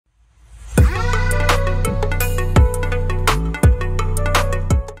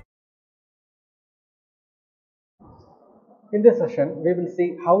In this session, we will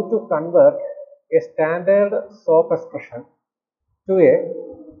see how to convert a standard SOP expression to a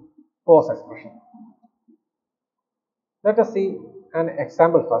POS expression. Let us see an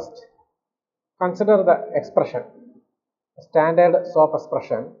example first. Consider the expression, standard SOP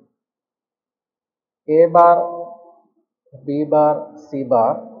expression A bar, B bar, C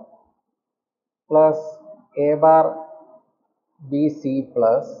bar plus A bar, B, C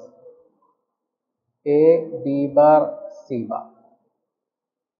plus A, B bar, C bar.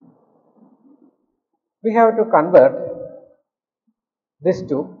 We have to convert this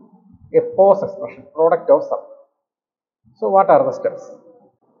to a POS expression, product of sum. So what are the steps?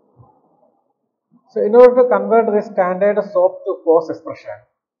 So in order to convert this standard SOP to POS expression,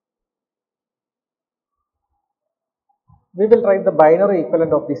 we will write the binary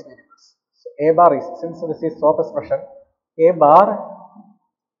equivalent of these variables. So A bar is, since this is SOP expression, A bar,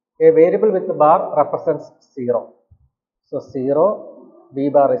 a variable with the bar represents 0. So 0, B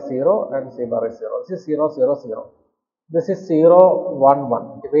bar is 0 and C bar is 0. This is 0, 0, 0. This is 0, 1,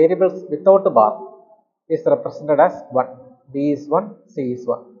 1. The variables without the bar is represented as 1. B is 1, C is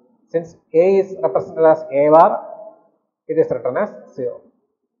 1. Since A is represented as A bar, it is written as 0.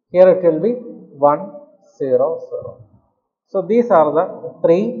 Here it will be 1, 0, 0. So these are the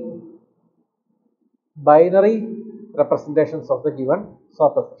three binary representations of the given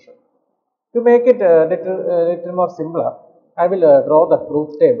SOP expression. To make it a little more simpler, I will draw the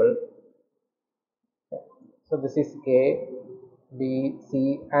truth table. So this is A, B,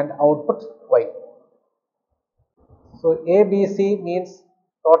 C and output Y. So A, B, C means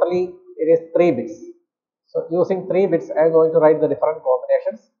totally it is 3 bits. So using 3 bits I am going to write the different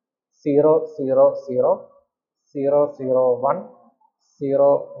combinations 0, 0, 0, 0, 0, 1,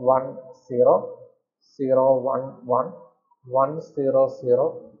 0, 1, 0, 0, 1, 1, 1, 0,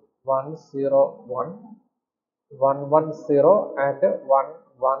 0, 1, 0, 1, 1, 1, 0 and 1,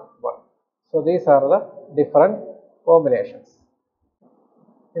 1, 1. So these are the different combinations.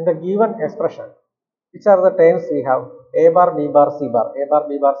 In the given expression, which are the terms we have? A bar, B bar, C bar. A bar,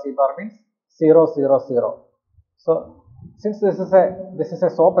 B bar, C bar means 0, 0, 0. So since this is a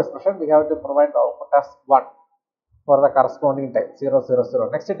SOP expression, we have to provide the output as 1 for the corresponding time 0, 0, 0.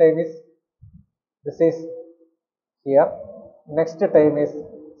 Next time is this is here. Next time is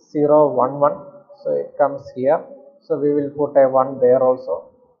 0, 1, 1. So it comes here. So we will put a 1 there also.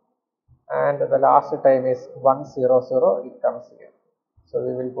 And the last time is 1, 0, 0. It comes here. So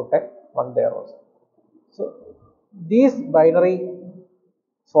we will put a 1 there also. So these binary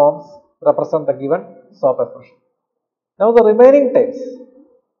forms represent the given SOP expression. Now the remaining times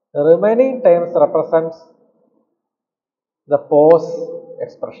represents the POS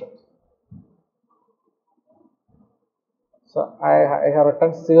expression. So I have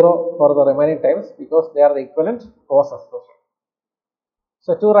written 0 for the remaining times because they are the equivalent POS expression.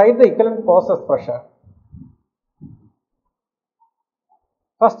 So to write the equivalent POS expression,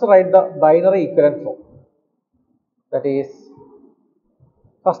 first write the binary equivalent form. That is,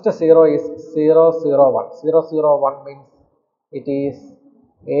 first 0 is 0, 0, 1. 0, 0, 1 means it is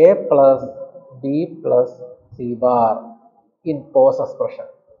A plus B plus C bar in POS expression.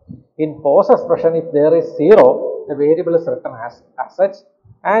 In POS expression, if there is 0, the variable is written as such,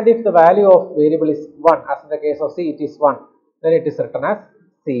 and if the value of variable is 1, as in the case of C, it is 1, then it is written as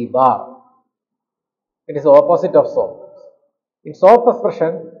C bar. It is the opposite of SOP. In SOP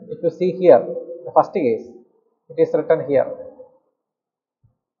expression, if you see here, the first case, it is written here.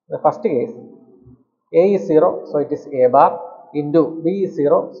 The first case, A is 0, so it is A bar, into B is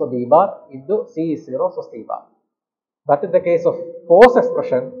 0, so B bar, into C is 0, so C bar. But in the case of POS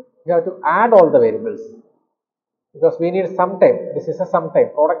expression, you have to add all the variables because we need sum type. This is a sum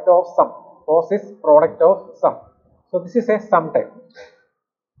type, product of sum. POS is product of sum. So this is a sum type.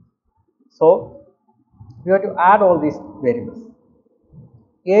 So you have to add all these variables.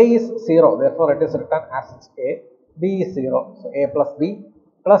 A is 0, therefore it is written as A. B is 0, so A plus B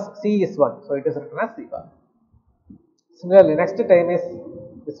plus C is 1, so it is written as C bar. Similarly, next time is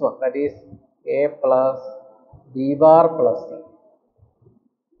this one, that is A plus B bar plus C.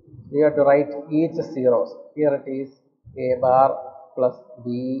 We have to write each zeros. Here it is A bar plus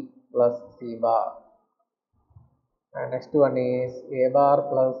B plus C bar. And next one is A bar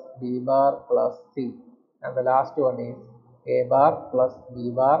plus B bar plus C. And the last one is A bar plus B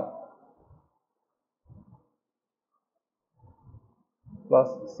bar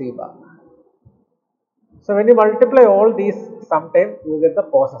plus C bar. So when you multiply all these sometime, you get the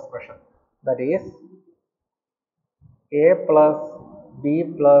POS expression. That is A plus B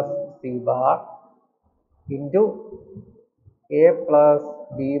plus C bar into A plus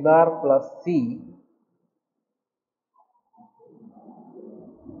B bar plus C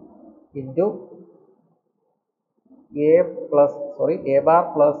into a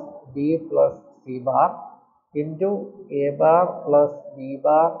bar plus b plus c bar into a bar plus b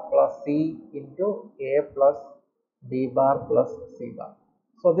bar plus c into a plus b bar plus c bar.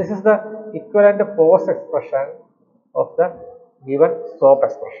 So this is the equivalent POS expression of the given SOP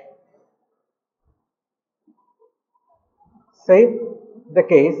expression. Same the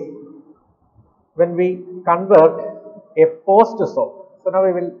case when we convert a POS to SOP. So now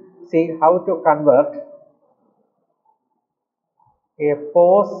we will see how to convert a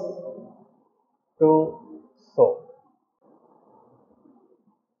POS to SOP.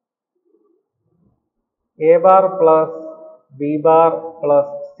 A bar plus b bar plus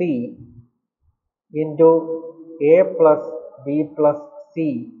c into a plus b plus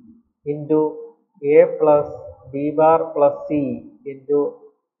c into a plus b bar plus c into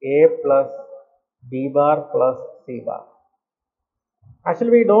a plus b bar plus c bar.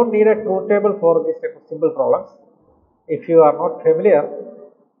 Actually, we don't need a truth table for these type of simple problems. If you are not familiar,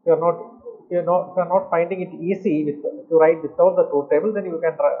 if you are not finding it easy to write without the truth table, then you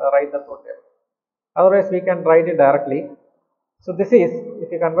can write the truth table. Otherwise, we can write it directly. So this is,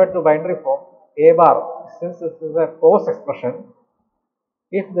 if you convert to binary form, a bar, since this is a POS expression,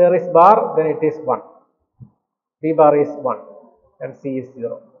 if there is bar, then it is 1, b bar is 1 and c is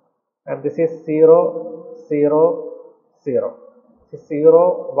 0, and this is 0, 0, 0, so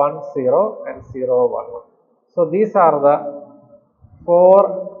 0, 1, 0 and 0, 1, 1. So these are the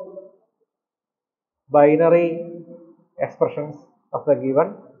 4 binary expressions of the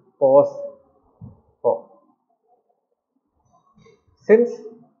given POS form. Since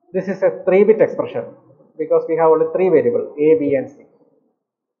this is a 3-bit expression, because we have only 3 variables a, b and c.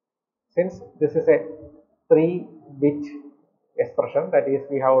 Since this is a 3-bit expression, that is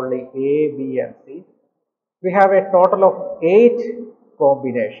we have only a, b and c, we have a total of 8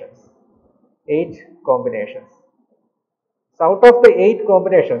 combinations. 8 combinations. So out of the 8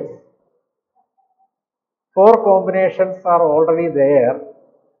 combinations, 4 combinations are already there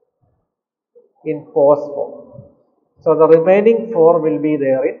in POS form. So the remaining 4 will be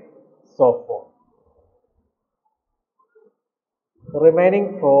there in SOP form. The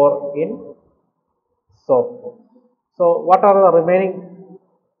remaining 4 in SOP form. So what are the remaining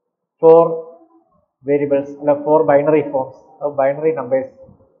 4 variables, 4 binary forms of binary numbers?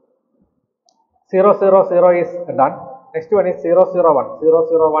 0, 0, 0 is done. Next one is 0, 0, 1. 0,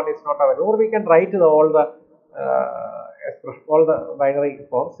 0, 1 is not available. Or we can write all the binary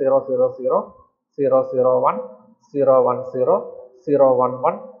forms 0, 0, 0, 0, 0, 1, 0, 1, 0, 0, 1,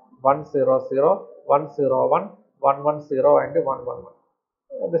 1, 1, 0, 0, 1, 0, 1, 1, 1, 0 and 1, 1,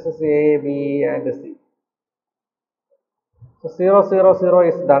 1. This is A, B and C. So 0, 0, 0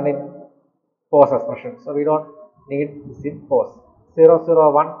 is done in POS expression. So we don't need this in POS. 0,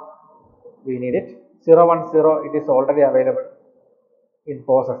 0, 1 we need it. 0, 1, 0 it is already available in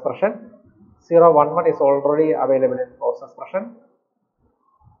POS expression. 0, 1, 1 is already available in POS expression.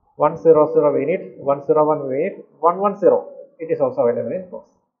 1, 0, 0 we need. 1, 0, 1 we need. 1, 1, 0 it is also available in POS.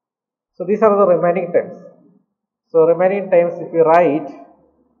 So these are the remaining terms. So remaining terms, if you write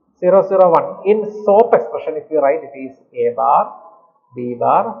 0, 0, 1 in SOP expression, if you write it is a bar, b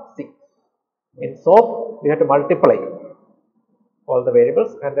bar, c. In SOP we have to multiply all the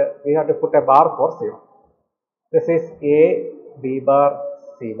variables and we have to put a bar for 0. This is a, b bar,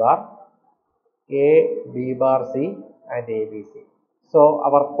 c bar, a, b bar, c and a, b, c. So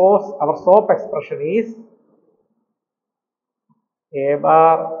our SOP expression is a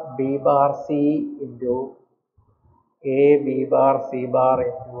bar, b bar, c into a, b bar, c bar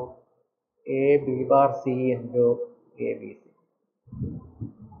into a, b bar, c into a, b, c.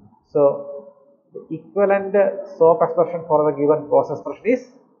 So the equivalent SOP expression for the given POS expression is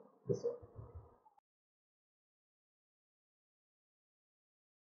this one.